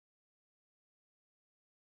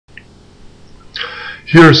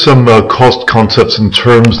Here are some cost concepts and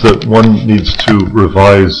terms that one needs to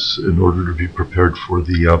revise in order to be prepared for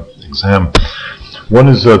the exam. One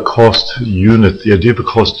is a cost unit. The idea of a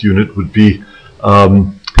cost unit would be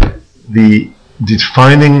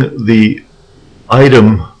defining the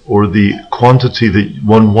item or the quantity that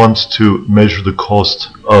one wants to measure the cost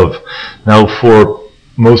of. Now, for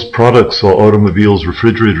most products, so automobiles,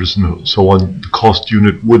 refrigerators, and so on, the cost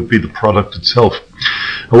unit would be the product itself.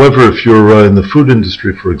 However, if you're in the food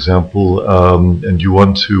industry, for example, and you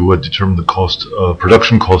want to determine the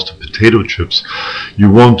production cost of potato chips,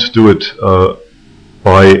 you won't do it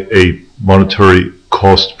by a monetary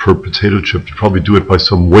cost per potato chip. You probably do it by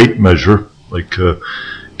some weight measure, like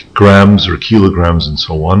grams or kilograms and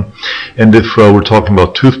so on. And if we're talking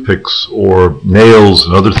about toothpicks or nails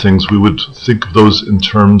and other things, we would think of those in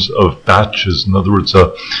terms of batches. In other words,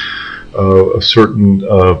 a certain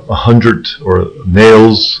 100 or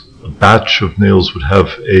nails, a batch of nails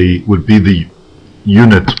would be the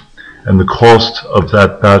unit, and the cost of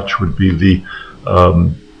that batch would be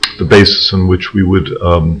the basis on which we would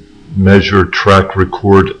measure, track,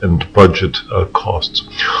 record, and budget costs.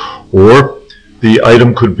 Or the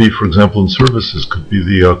item could be, for example, in services, could be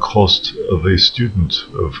the cost of a student,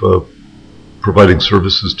 of providing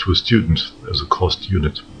services to a student as a cost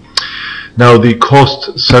unit. Now, the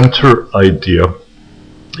cost center idea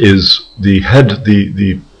is the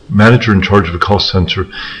manager in charge of a cost center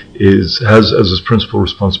has as his principal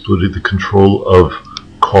responsibility the control of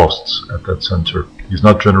costs at that center. He's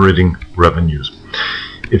not generating revenues.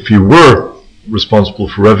 If he were responsible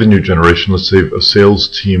for revenue generation, let's say a sales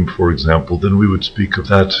team, for example, then we would speak of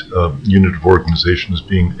that unit of organization as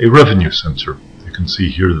being a revenue center. You can see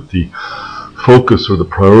here that the focus or the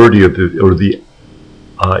priority of the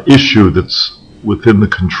issue that's within the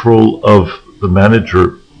control of the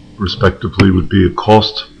manager, respectively, would be a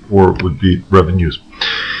cost or would be revenues.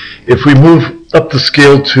 If we move up the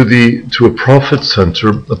scale to a profit center,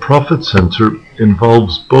 a profit center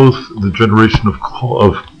involves both the generation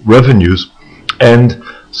of revenues and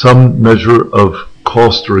some measure of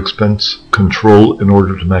cost or expense control in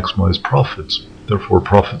order to maximize profits. Therefore,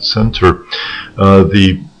 profit center,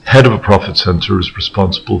 the head of a profit center is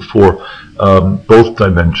responsible for both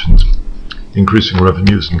dimensions, increasing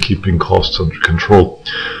revenues and keeping costs under control.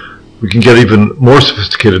 We can get even more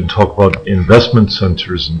sophisticated and talk about investment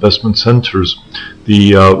centers. Investment centers,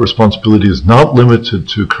 the responsibility is not limited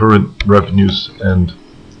to current revenues and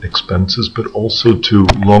expenses, but also to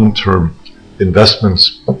long-term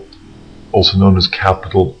investments, also known as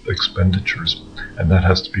capital expenditures, and that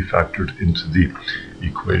has to be factored into the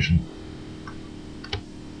equation.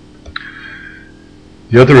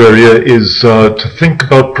 The other area is to think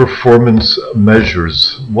about performance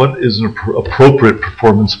measures. What is an appropriate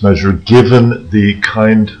performance measure given the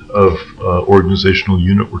kind of organizational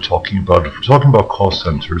unit we're talking about? If we're talking about cost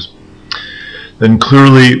centers, then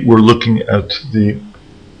clearly we're looking at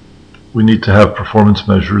we need to have performance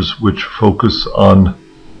measures which focus on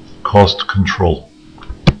cost control.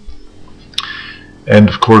 And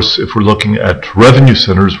of course, if we're looking at revenue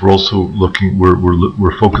centers, we're also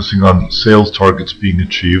we're focusing on sales targets being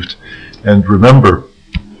achieved. And remember,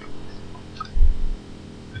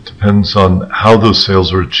 it depends on how those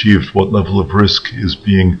sales are achieved, what level of risk is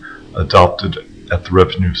being adopted at the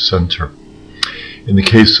revenue center. In the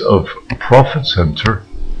case of a profit center,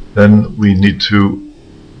 then we need to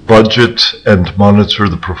budget and monitor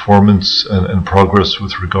the performance and progress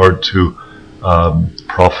with regard to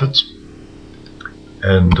profits.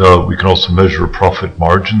 And we can also measure profit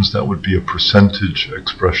margins. That would be a percentage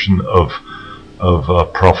expression of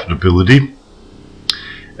profitability.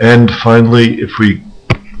 And finally, if we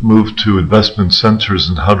move to investment centers,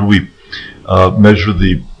 and how do we measure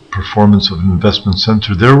the performance of an investment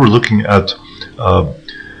center, there we're looking at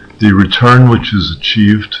the return which is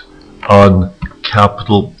achieved on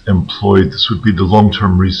capital employed. This would be the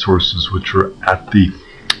long-term resources which are at the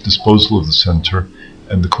disposal of the center.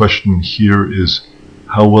 And the question here is,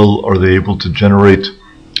 how well are they able to generate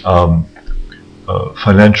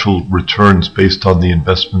financial returns based on the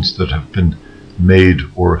investments that have been made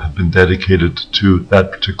or have been dedicated to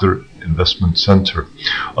that particular investment center?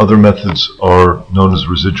 Other methods are known as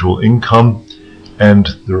residual income, and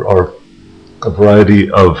there are a variety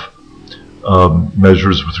of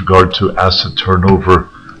measures with regard to asset turnover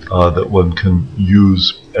that one can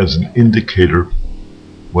use as an indicator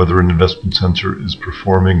whether an investment center is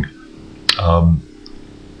performing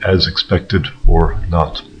as expected or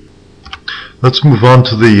not. Let's move on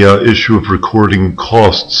to the issue of recording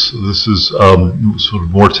costs. This is sort of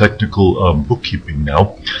more technical bookkeeping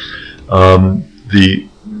now. The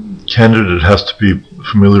candidate has to be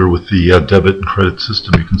familiar with the debit and credit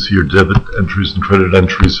system, you can see your debit entries and credit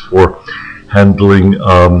entries for handling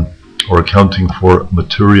or accounting for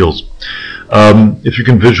materials. If you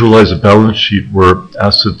can visualize a balance sheet where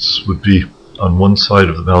assets would be on one side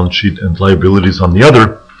of the balance sheet and liabilities on the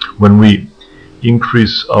other, when we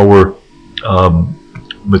increase our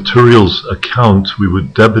materials account, we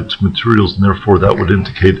would debit materials, and therefore that would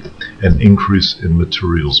indicate an increase in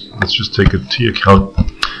materials. Let's just take a T account,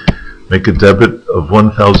 make a debit of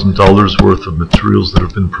 $1,000 worth of materials that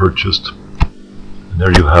have been purchased, and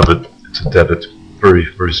there you have it. It's a debit. Very,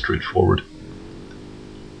 very straightforward.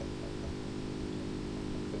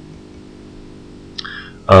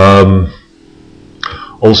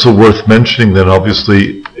 Also worth mentioning that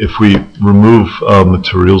obviously if we remove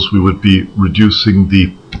materials, we would be reducing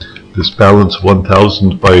this balance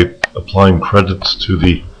 1,000 by applying credits to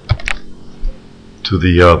the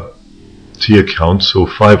T account. So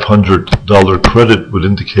 $500 credit would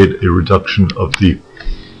indicate a reduction of the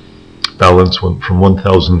balance from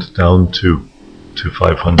 1,000 down to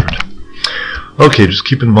 500. Okay, just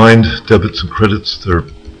keep in mind debits and credits. They're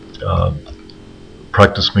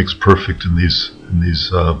practice makes perfect in these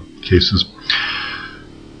cases.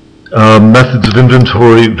 Methods of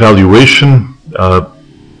inventory valuation.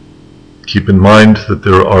 Keep in mind that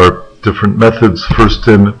there are different methods. First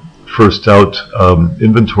in, first out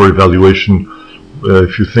inventory valuation.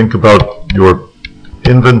 If you think about your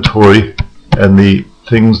inventory and the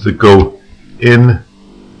things that go in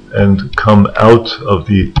and come out of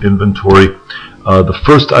the inventory, the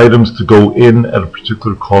first items to go in at a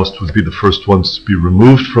particular cost would be the first ones to be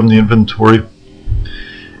removed from the inventory,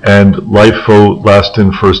 and LIFO, last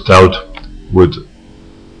in first out, would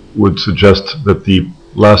suggest that the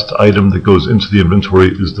last item that goes into the inventory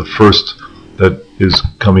is the first that is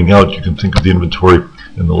coming out. You can think of the inventory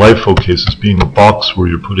in the LIFO case as being a box where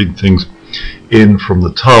you're putting things in from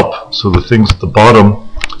the top, so the things at the bottom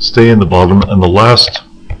stay in the bottom, and the last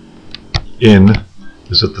in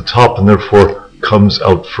is at the top, and therefore comes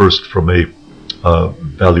out first from a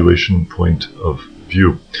valuation point of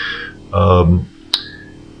view. The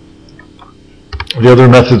other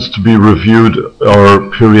methods to be reviewed are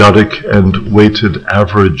periodic and weighted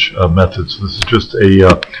average methods. This is just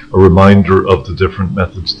a reminder of the different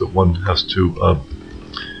methods that one has to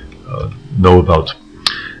know about.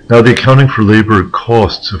 Now, the accounting for labor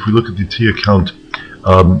costs. If we look at the T account,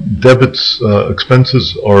 debits,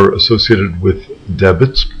 expenses are associated with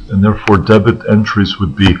debits, and therefore debit entries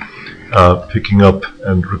would be picking up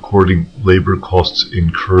and recording labor costs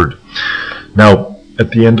incurred. Now,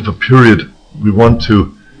 at the end of a period, we want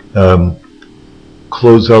to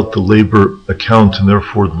close out the labor account, and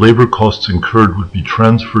therefore the labor costs incurred would be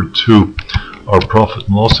transferred to our profit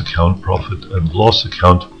and loss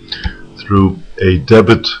account through a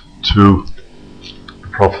debit to the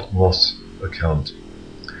profit and loss account.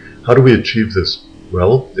 How do we achieve this?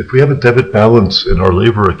 Well, if we have a debit balance in our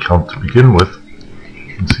labor account to begin with,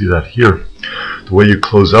 you can see that here, the way you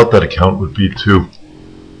close out that account would be to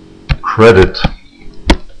credit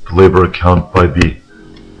the labor account by the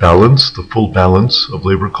balance, the full balance of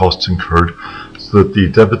labor costs incurred, so that the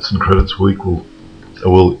debits and credits will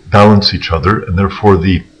balance each other, and therefore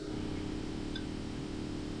the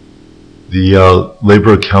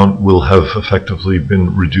labor account will have effectively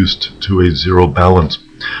been reduced to a zero balance.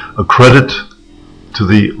 A credit to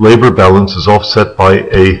the labor balance is offset by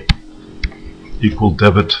a equal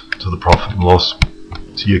debit to the profit and loss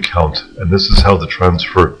T account, and this is how the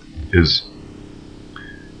transfer is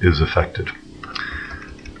affected.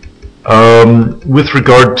 With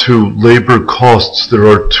regard to labor costs, there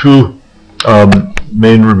are two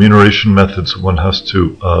main remuneration methods one has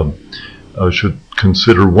to should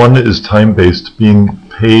consider. One is time-based, being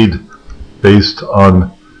paid based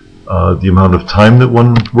on the amount of time that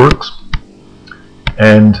one works,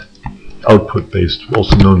 and output-based,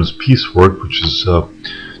 also known as piecework, which is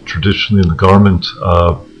traditionally in the garment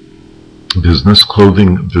business,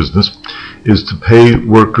 clothing business, is to pay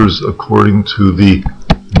workers according to the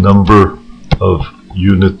number of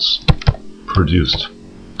units produced.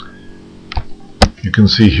 You can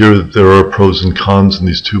see here that there are pros and cons in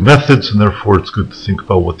these two methods, and therefore it's good to think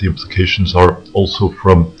about what the implications are also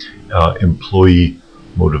from employee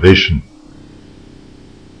motivation.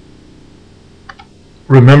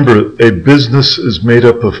 Remember, a business is made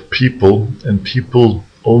up of people, and people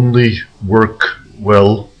only work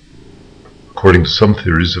well, according to some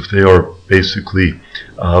theories, if they are basically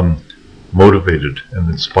motivated and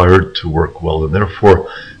inspired to work well, and therefore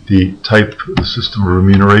the system of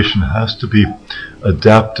remuneration has to be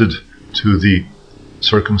adapted to the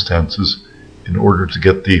circumstances in order to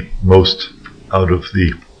get the most out of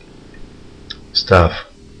the staff.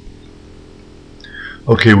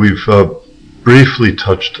 Okay, we've briefly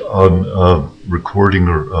touched on recording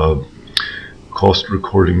or cost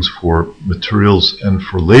recordings for materials and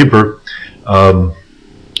for labor.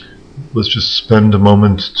 Let's just spend a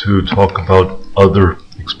moment to talk about other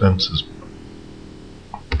expenses.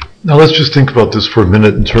 Now let's just think about this for a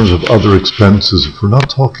minute in terms of other expenses. If we're not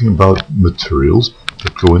talking about materials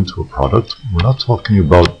that go into a product, we're not talking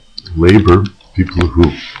about labor, people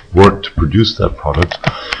who work to produce that product.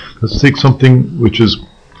 Let's take something which is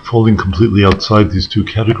falling completely outside these two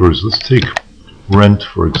categories. Let's take rent,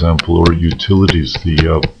 for example, or utilities,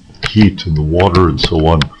 the heat and the water and so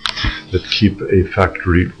on that keep a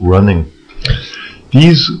factory running.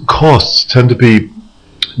 These costs tend to be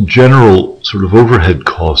general sort of overhead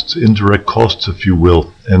costs, indirect costs if you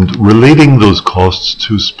will, and relating those costs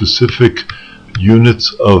to specific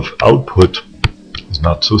units of output is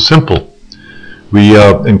not so simple. We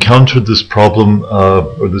encountered this problem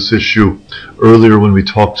or this issue earlier when we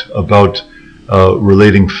talked about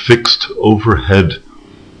relating fixed overhead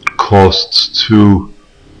costs to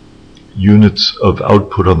units of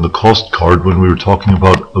output on the cost card when we were talking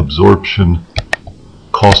about absorption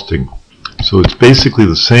costing. So it's basically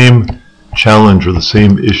the same challenge or the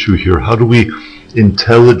same issue here. How do we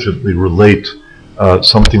intelligently relate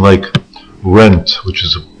something like rent, which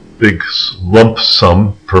is a big lump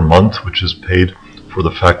sum per month which is paid for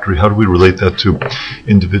the factory, how do we relate that to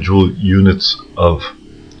individual units of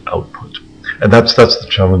output? And that's the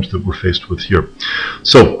challenge that we're faced with here.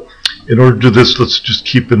 So in order to do this, let's just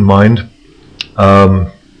keep in mind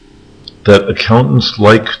that accountants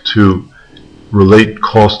like to relate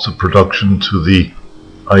costs of production to the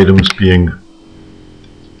items being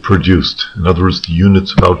produced. In other words, the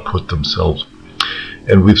units of output themselves.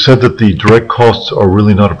 And we've said that the direct costs are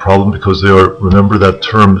really not a problem because they are, remember that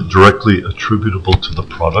term, directly attributable to the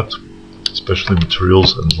product, especially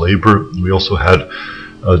materials and labor. We also had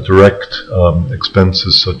direct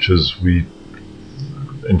expenses, such as we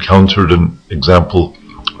encountered an example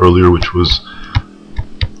earlier, which was,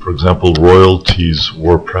 for example, royalties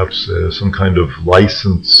or perhaps some kind of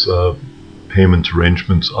license payment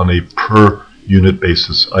arrangements on a per unit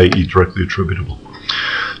basis, i.e. directly attributable.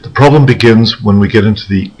 The problem begins when we get into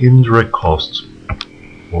the indirect costs,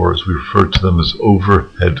 or as we refer to them as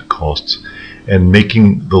overhead costs, and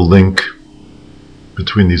making the link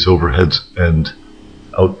between these overheads and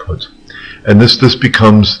output. And this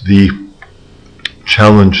becomes the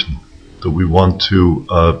challenge that we want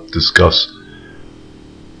to discuss,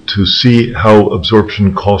 to see how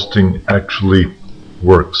absorption costing actually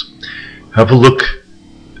works. Have a look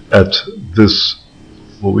at this,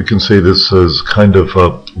 what we can say this as kind of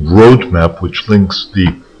a roadmap which links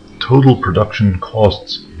the total production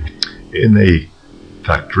costs in a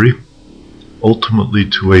factory ultimately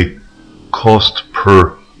to a cost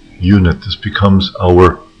per unit. This becomes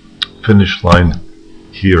our finish line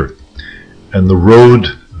here. And the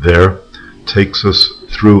road there takes us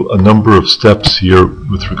through a number of steps here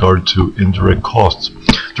with regard to indirect costs.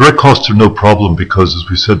 Direct costs are no problem because, as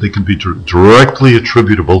we said, they can be directly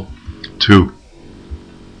attributable to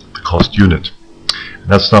the cost unit. And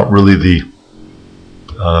that's not really the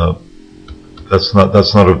that's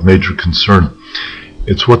not of major concern.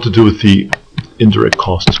 It's what to do with the indirect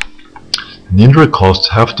costs. And the indirect costs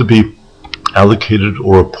have to be allocated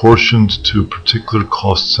or apportioned to particular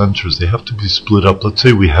cost centers. They have to be split up. Let's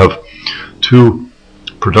say we have two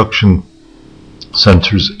production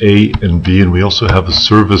centers, A and B, and we also have a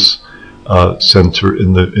service center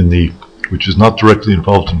in the which is not directly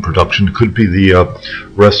involved in production. It could be the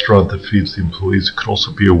restaurant that feeds the employees. It could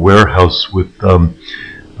also be a warehouse with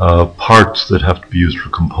parts that have to be used for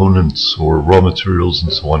components or raw materials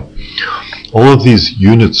and so on. All of these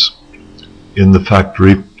units in the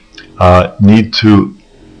factory need to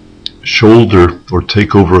shoulder or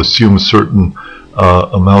take over, assume a certain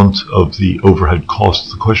amount of the overhead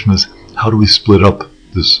costs. The question is, how do we split up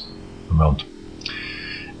this amount?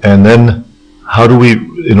 And then how do we,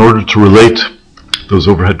 in order to relate those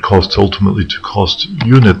overhead costs ultimately to cost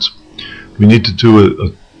units, we need to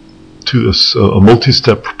do a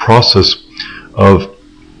multi-step process of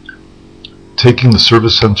taking the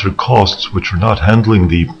service center costs, which are not handling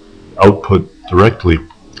the output directly,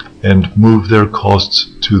 and move their costs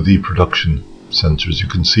to the production centers. You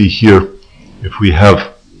can see here, if we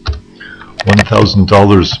have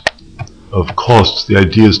 $1,000 of costs, the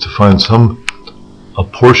idea is to find some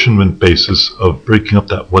apportionment basis of breaking up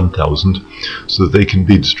that 1,000 so that they can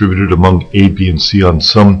be distributed among A, B, and C on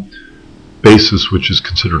some basis which is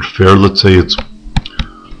considered fair. Let's say it's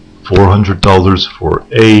 $400 for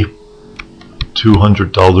A,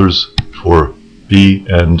 $200 for B,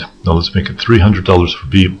 and now let's make it $300 for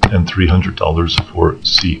B and $300 for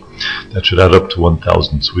C. That should add up to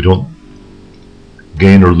 1,000, so we don't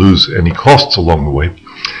gain or lose any costs along the way.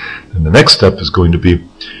 And the next step is going to be,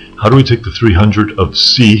 how do we take the 300 of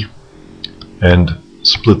C and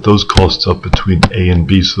split those costs up between A and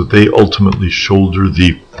B so that they ultimately shoulder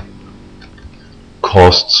the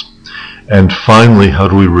costs? And finally, how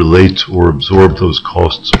do we relate or absorb those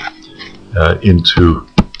costs into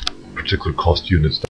particular cost units?